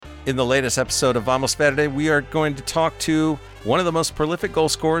In the latest episode of Vamos Verde, we are going to talk to one of the most prolific goal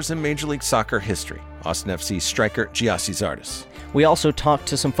scorers in Major League Soccer history, Austin FC striker Gyasi Zardes. We also talked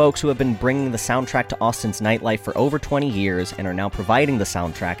to some folks who have been bringing the soundtrack to Austin's nightlife for over 20 years and are now providing the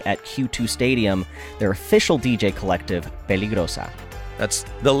soundtrack at Q2 Stadium, their official DJ collective, Peligrosa. That's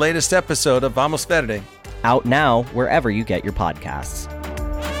the latest episode of Vamos Verde. Out now wherever you get your podcasts.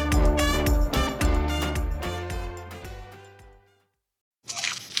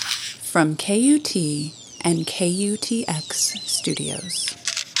 From KUT and KUTX Studios.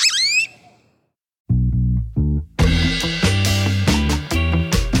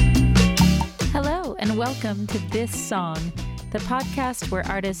 Hello, and welcome to This Song, the podcast where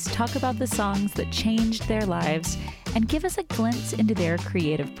artists talk about the songs that changed their lives and give us a glimpse into their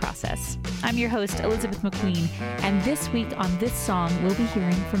creative process. I'm your host, Elizabeth McQueen, and this week on This Song, we'll be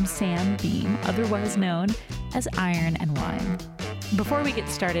hearing from Sam Beam, otherwise known as Iron and Wine. Before we get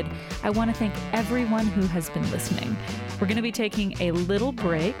started, I want to thank everyone who has been listening. We're going to be taking a little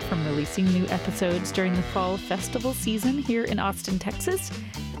break from releasing new episodes during the fall festival season here in Austin, Texas.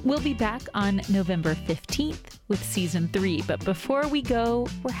 We'll be back on November 15th with season 3. But before we go,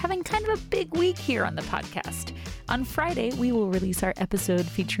 we're having kind of a big week here on the podcast. On Friday, we will release our episode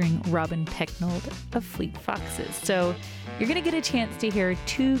featuring Robin Pecknold of Fleet Foxes. So you're going to get a chance to hear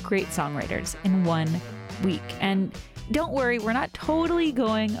 2 great songwriters in 1 week. And don't worry, we're not totally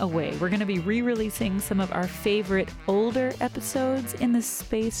going away. We're going to be re-releasing some of our favorite older episodes in the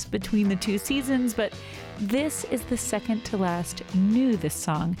space between the 2 seasons, but this is the second to last new This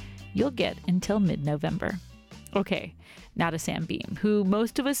Song you'll get until mid-November. Okay, now to Sam Beam, who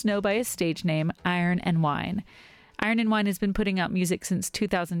most of us know by his stage name, Iron and Wine. Iron and Wine has been putting out music since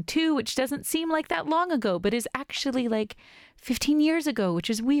 2002, which doesn't seem like that long ago, but is actually like 15 years ago, which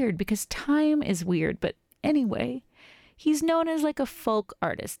is weird because time is weird. But anyway, he's known as like a folk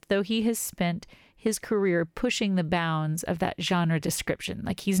artist, though he has spent his career pushing the bounds of that genre description.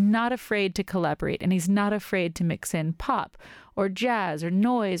 Like, he's not afraid to collaborate, and he's not afraid to mix in pop or jazz or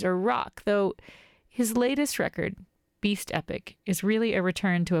noise or rock, though his latest record, Beast Epic, is really a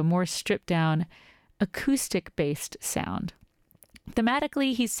return to a more stripped-down, acoustic-based sound.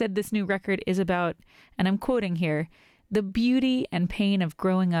 Thematically, he said this new record is about, and I'm quoting here, the beauty and pain of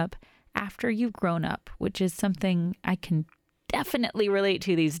growing up after you've grown up, which is something I can definitely relate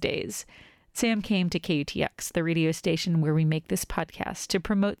to these days. Sam came to KUTX, the radio station where we make this podcast, to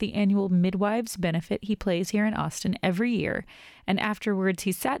promote the annual Midwives benefit he plays here in Austin every year, and afterwards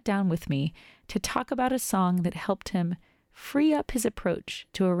he sat down with me to talk about a song that helped him free up his approach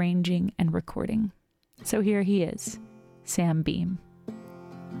to arranging and recording. So here he is, Sam Beam.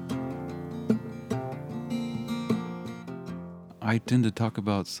 I tend to talk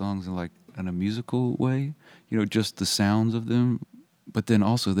about songs in a musical way, just the sounds of them. But then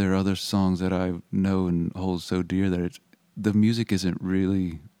also there are other songs that I know and hold so dear that the music isn't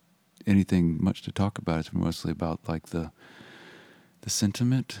really anything much to talk about. It's mostly about the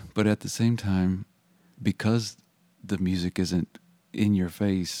sentiment. But at the same time, because the music isn't in your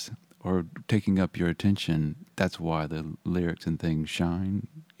face or taking up your attention, that's why the lyrics and things shine.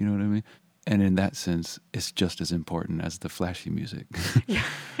 You know what I mean? And in that sense, it's just as important as the flashy music. Yeah.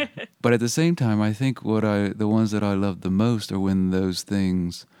 But at the same time, I think the ones that I love the most are when those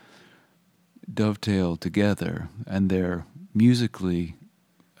things dovetail together and they're musically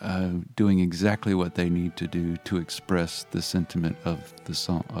doing exactly what they need to do to express the sentiment of the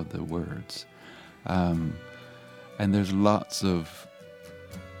song, of the words. And there's lots of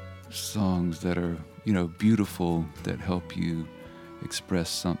songs that are, beautiful, that help you express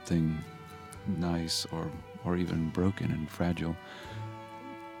something nice or even broken and fragile.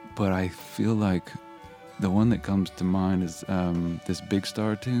 But I feel like the one that comes to mind is this Big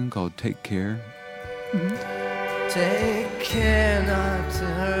Star tune called Take Care. Mm-hmm. Take care not to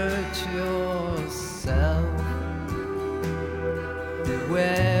hurt yourself.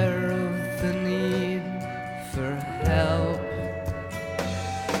 Beware of the need for help.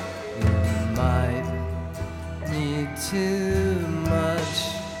 You might need too much.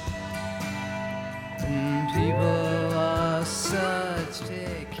 People are such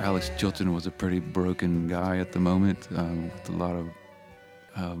Alex Chilton was a pretty broken guy at the moment, with a lot of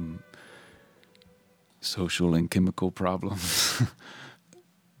social and chemical problems.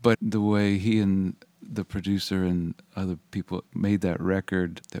 But the way he and the producer and other people made that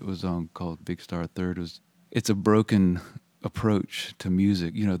record that was on called Big Star Third it's a broken approach to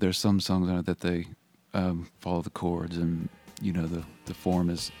music. There's some songs on it that they follow the chords and the form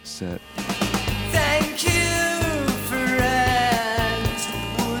is set. Thank you, friends.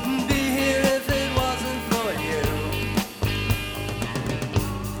 Wouldn't be here if it wasn't for you.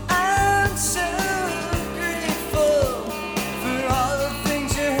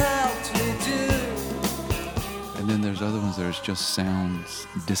 just sounds,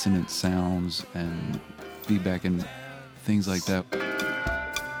 dissonant sounds, and feedback and things like that.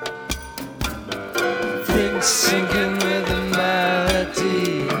 Things sinking with a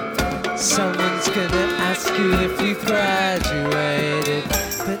melody. Someone's gonna ask you if you graduated.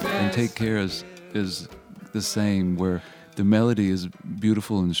 And Take Care is the same, where the melody is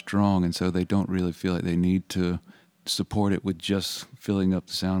beautiful and strong, and so they don't really feel like they need to support it with just filling up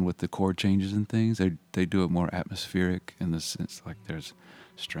the sound with the chord changes and things. They do it more atmospheric in the sense like there's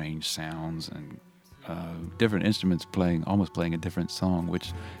strange sounds and different instruments almost playing a different song,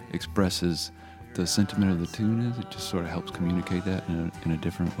 which expresses the sentiment of the tune is. It just sort of helps communicate that in a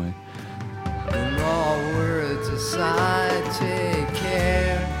different way. In all words aside, take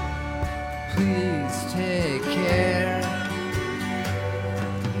care. Please take care.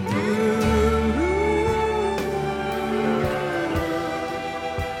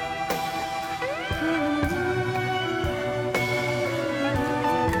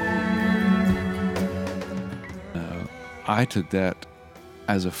 I took that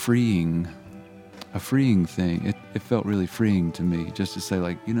as a freeing thing. It felt really freeing to me just to say,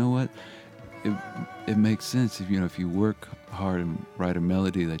 like, you know what, it makes sense if you work hard and write a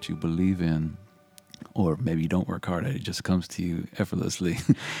melody that you believe in, or maybe you don't work hard at it, it just comes to you effortlessly.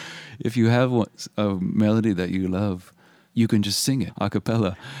 If you have a melody that you love, you can just sing it a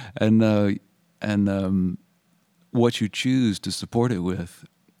cappella, and what you choose to support it with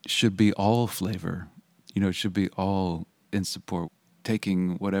should be all flavor. It should be all in support,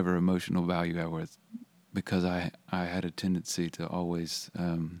 taking whatever emotional value out with, because I had a tendency to always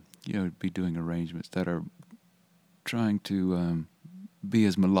be doing arrangements that are trying to be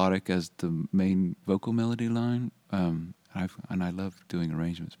as melodic as the main vocal melody line, and I love doing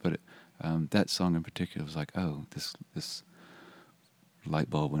arrangements, but that song in particular was like, oh, this light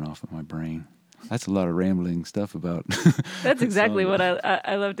bulb went off in my brain. That's a lot of rambling stuff about. That's exactly what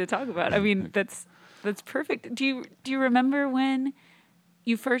I love to talk about. I mean, that's perfect. Do you remember when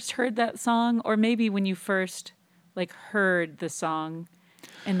you first heard that song, or maybe when you first heard the song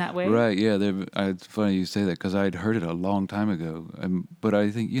in that way? Right. Yeah. It's funny you say that, because I'd heard it a long time ago. But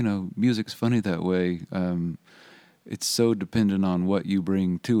I think music's funny that way. It's so dependent on what you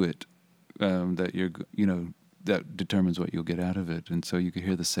bring to it that that determines what you'll get out of it. And so you could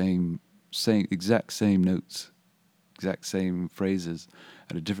hear the exact same notes, exact same phrases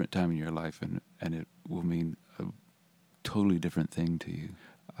at a different time in your life, and it will mean a totally different thing to you.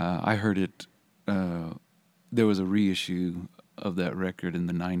 I heard it, there was a reissue of that record in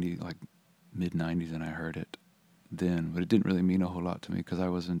the 90s, like mid-90s, and I heard it then, but it didn't really mean a whole lot to me, because I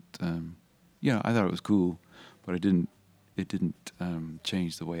wasn't, I thought it was cool, but it didn't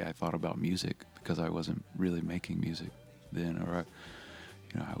change the way I thought about music, because I wasn't really making music then, or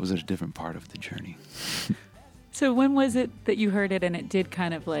I was at a different part of the journey. So when was it that you heard it and it did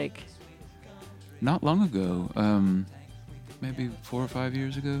kind of Not long ago, maybe 4 or 5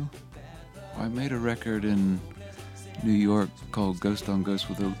 years ago. I made a record in New York called Ghost on Ghost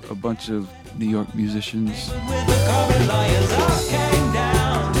with a bunch of New York musicians. With the corporate lawyers all came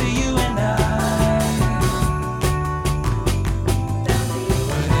down to you and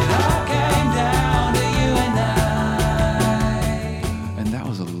It all came down to you and And that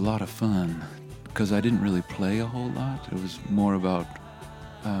was a lot of fun, because I didn't really play a whole lot. It was more about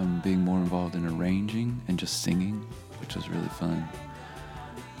being more involved in arranging and just singing, which was really fun.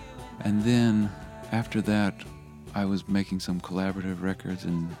 And then after that, I was making some collaborative records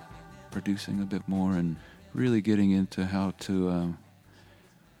and producing a bit more, and really getting into how to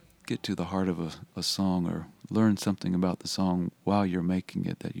get to the heart of a song, or learn something about the song while you're making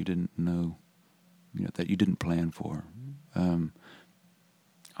it that you didn't know, that you didn't plan for.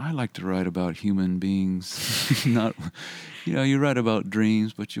 I like to write about human beings. Not, you write about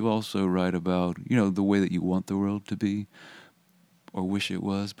dreams, but you also write about, the way that you want the world to be or wish it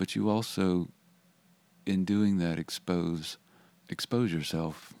was, but you also, in doing that, expose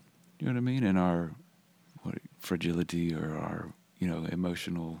yourself, you know what I mean, in our fragility, or our,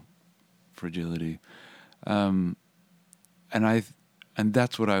 emotional fragility. And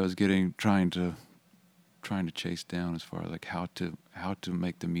that's what I was trying to chase down, as far as how to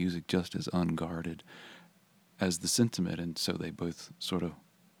make the music just as unguarded as the sentiment, and so they both sort of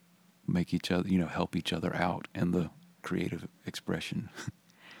make each other, help each other out in the creative expression.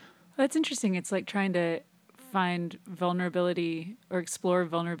 That's interesting. It's like trying to find vulnerability or explore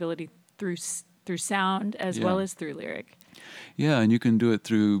vulnerability through sound as well as through lyric. Yeah, and you can do it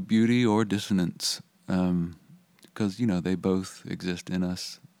through beauty or dissonance, because they both exist in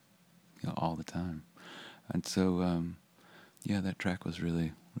us all the time. And so, that track was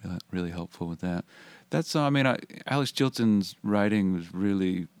really really helpful with that. That's I mean, Alex Chilton's writing was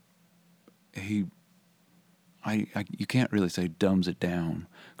really you can't really say dumbs it down,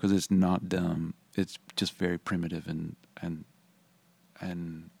 because it's not dumb. It's just very primitive and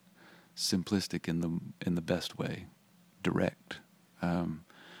simplistic in the best way, direct.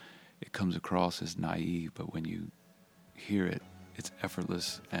 It comes across as naive, but when you hear it, it's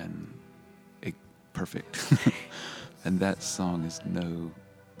effortless and perfect. And that song is no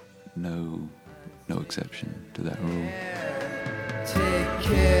exception to that rule. Take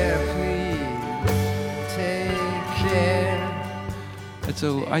care, please. Take care. And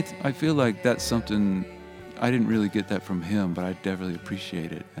so I feel like that's something, I didn't really get that from him, but I definitely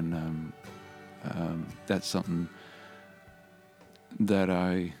appreciate it. And that's something that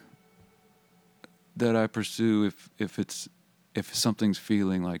I pursue if something's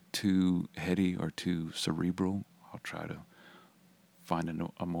feeling like too heady or too cerebral. I'll try to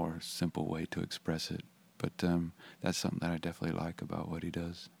find a more simple way to express it. But that's something that I definitely like about what he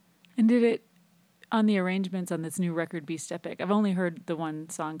does. And did it, on the arrangements on this new record, Beast Epic, I've only heard the one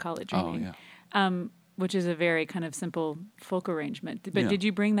song, Call It Dreaming, which is a very kind of simple folk arrangement. But did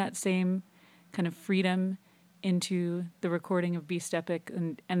you bring that same kind of freedom into the recording of Beast Epic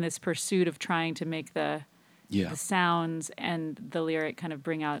and this pursuit of trying to make the sounds and the lyric kind of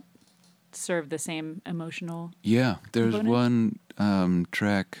serve the same emotional there's component? one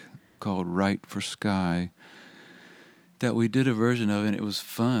track called Right for Sky that we did a version of, and it was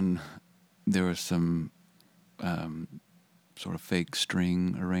fun. There was some sort of fake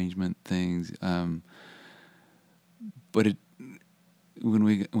string arrangement things, but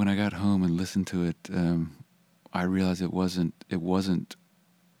when I got home and listened to it, I realized it wasn't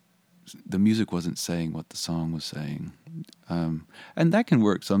the music wasn't saying what the song was saying. And that can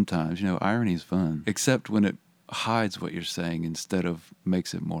work sometimes. Irony is fun, except when it hides what you're saying instead of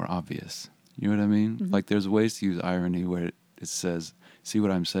makes it more obvious. You know what I mean? Mm-hmm. Like there's ways to use irony where it says, see,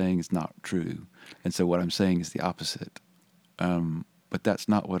 what I'm saying is not true. And so what I'm saying is the opposite. But that's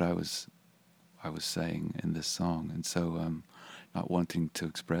not what I was saying in this song. And so not wanting to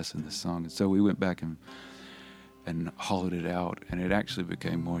express in this song. And so we went back and hollowed it out, and it actually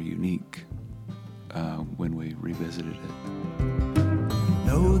became more unique when we revisited it.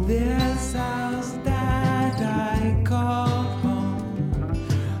 Know this house that I call home.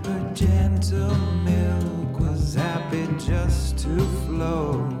 Her gentle milk was happy just to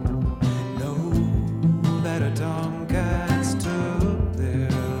flow. Know that her tomcats took their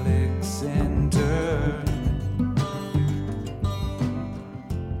licks in turn.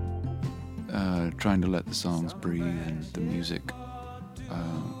 Trying to let the songs breathe and the music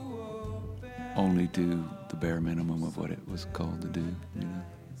only do the bare minimum of what it was called to do,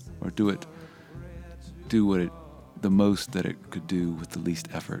 or do the most that it could do with the least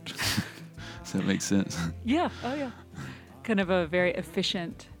effort. Does that make sense? Yeah. Oh yeah. Kind of a very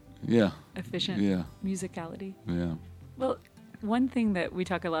efficient musicality. Yeah. Well, one thing that we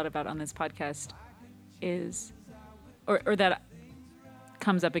talk a lot about on this podcast is, or that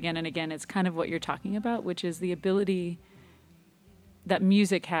comes up again and again, it's kind of what you're talking about, which is the ability that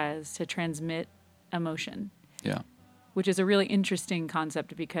music has to transmit emotion. Yeah. Which is a really interesting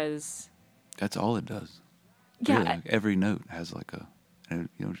concept because that's all it does. Yeah. Really, like every note has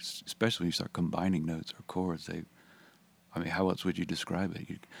especially when you start combining notes or chords, how else would you describe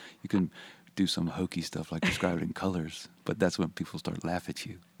it? You can do some hokey stuff like describe it in colors, but that's when people start laughing at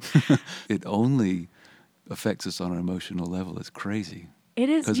you. It only affects us on an emotional level. It's crazy. It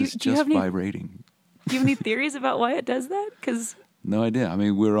is. Because it's just vibrating. Do you have any theories about why it does that? Because no idea. I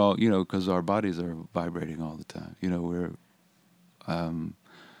mean, we're all, because our bodies are vibrating all the time.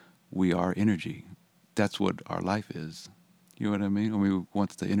 We are energy. That's what our life is. You know what I mean?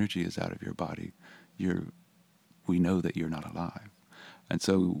 Once the energy is out of your body, we know that you're not alive. And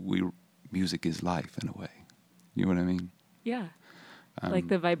so music is life in a way. You know what I mean? Yeah. Like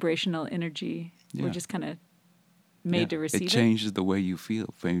the vibrational energy. Yeah. We're just kind of made to receive it. It changes the way you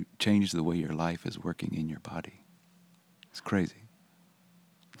feel. It changes the way your life is working in your body. It's crazy.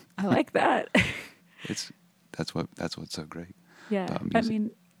 I like that. That's what's so great. Yeah. I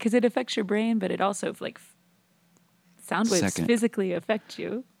mean, because it affects your brain, but it also sound waves physically affect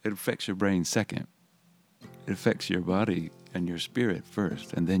you. It affects your brain second. It affects your body and your spirit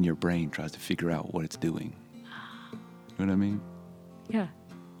first, and then your brain tries to figure out what it's doing. You know what I mean? Yeah.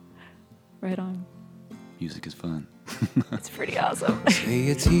 Right on. Music is fun. It's pretty awesome. Say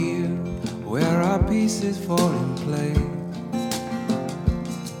it's here where our pieces fall in place.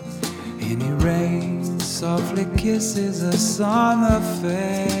 Any rain softly kisses us on the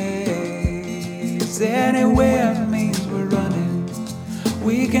face. Anywhere means we're running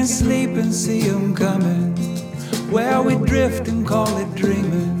We can sleep and see 'em coming. Where we drift and call it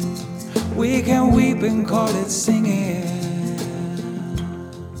dreaming. We can weep and call it singing.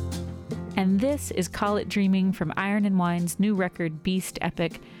 And this is Call It Dreaming from Iron and Wine's new record, Beast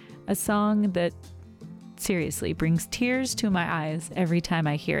Epic, a song that seriously brings tears to my eyes every time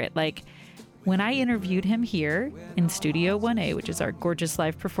I hear it. Like, when I interviewed him here in Studio 1A, which is our gorgeous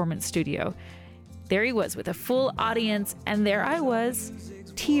live performance studio, there he was with a full audience, and there I was,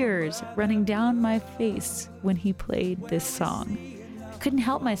 tears running down my face when he played this song. I couldn't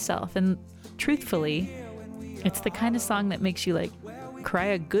help myself, and truthfully, it's the kind of song that makes you like cry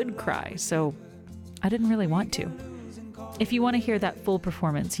a good cry, so I didn't really want to. If you want to hear that full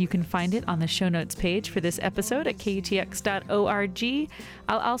performance, you can find it on the show notes page for this episode at KUTX.org.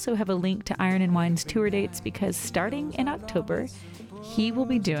 I'll also have a link to Iron and Wine's tour dates because starting in October, he will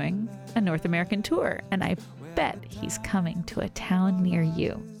be doing a North American tour, and I bet he's coming to a town near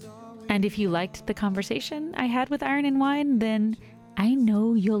you. And if you liked the conversation I had with Iron and Wine, then I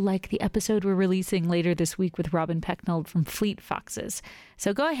know you'll like the episode we're releasing later this week with Robin Pecknold from Fleet Foxes.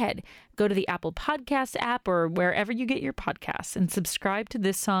 So go ahead, go to the Apple Podcasts app or wherever you get your podcasts and subscribe to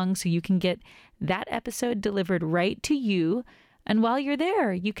this song so you can get that episode delivered right to you. And while you're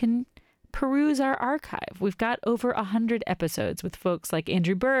there, you can peruse our archive. We've got over 100 episodes with folks like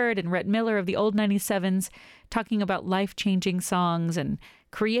Andrew Bird and Rhett Miller of the Old 97s talking about life-changing songs and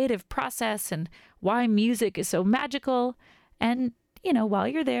creative process and why music is so magical. And, you know, while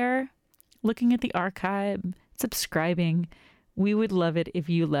you're there, looking at the archive, subscribing, we would love it if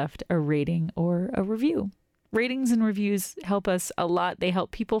you left a rating or a review. Ratings and reviews help us a lot. They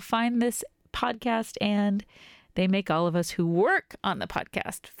help people find this podcast, and they make all of us who work on the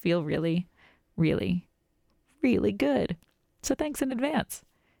podcast feel really, really, really good. So thanks in advance.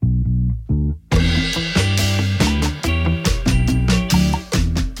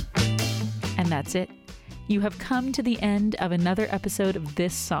 And that's it. You have come to the end of another episode of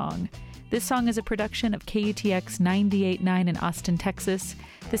This Song. This Song is a production of KUTX 98.9 in Austin, Texas.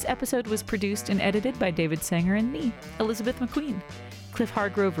 This episode was produced and edited by David Sanger and me, Elizabeth McQueen. Cliff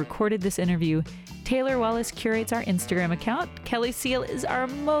Hargrove recorded this interview. Taylor Wallace curates our Instagram account. Kelly Seal is our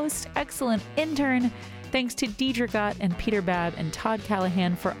most excellent intern. Thanks to Deidre Gott and Peter Babb and Todd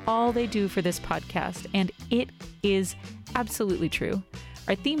Callahan for all they do for this podcast. And it is absolutely true.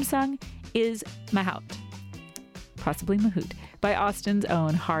 Our theme song is Mahout, possibly Mahout, by Austin's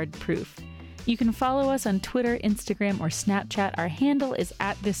own Hard Proof. You can follow us on Twitter, Instagram, or Snapchat. Our handle is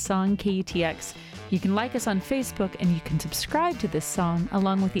 @ThisSongKUTX. You can like us on Facebook, and you can subscribe to This Song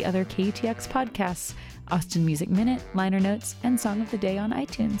along with the other KUTX podcasts, Austin Music Minute, Liner Notes, and Song of the Day on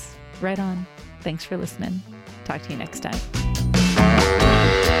iTunes. Right on. Thanks for listening. Talk to you next time.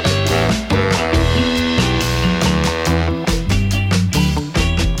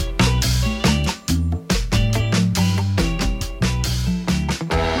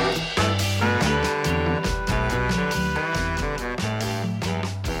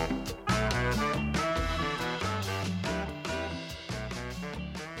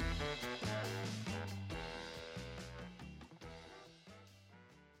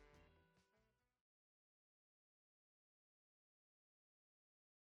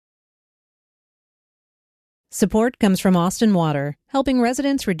 Support comes from Austin Water, helping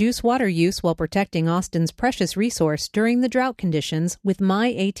residents reduce water use while protecting Austin's precious resource during the drought conditions with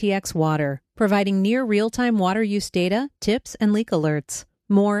MyATX Water, providing near real-time water use data, tips, and leak alerts.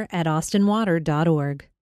 More at austinwater.org.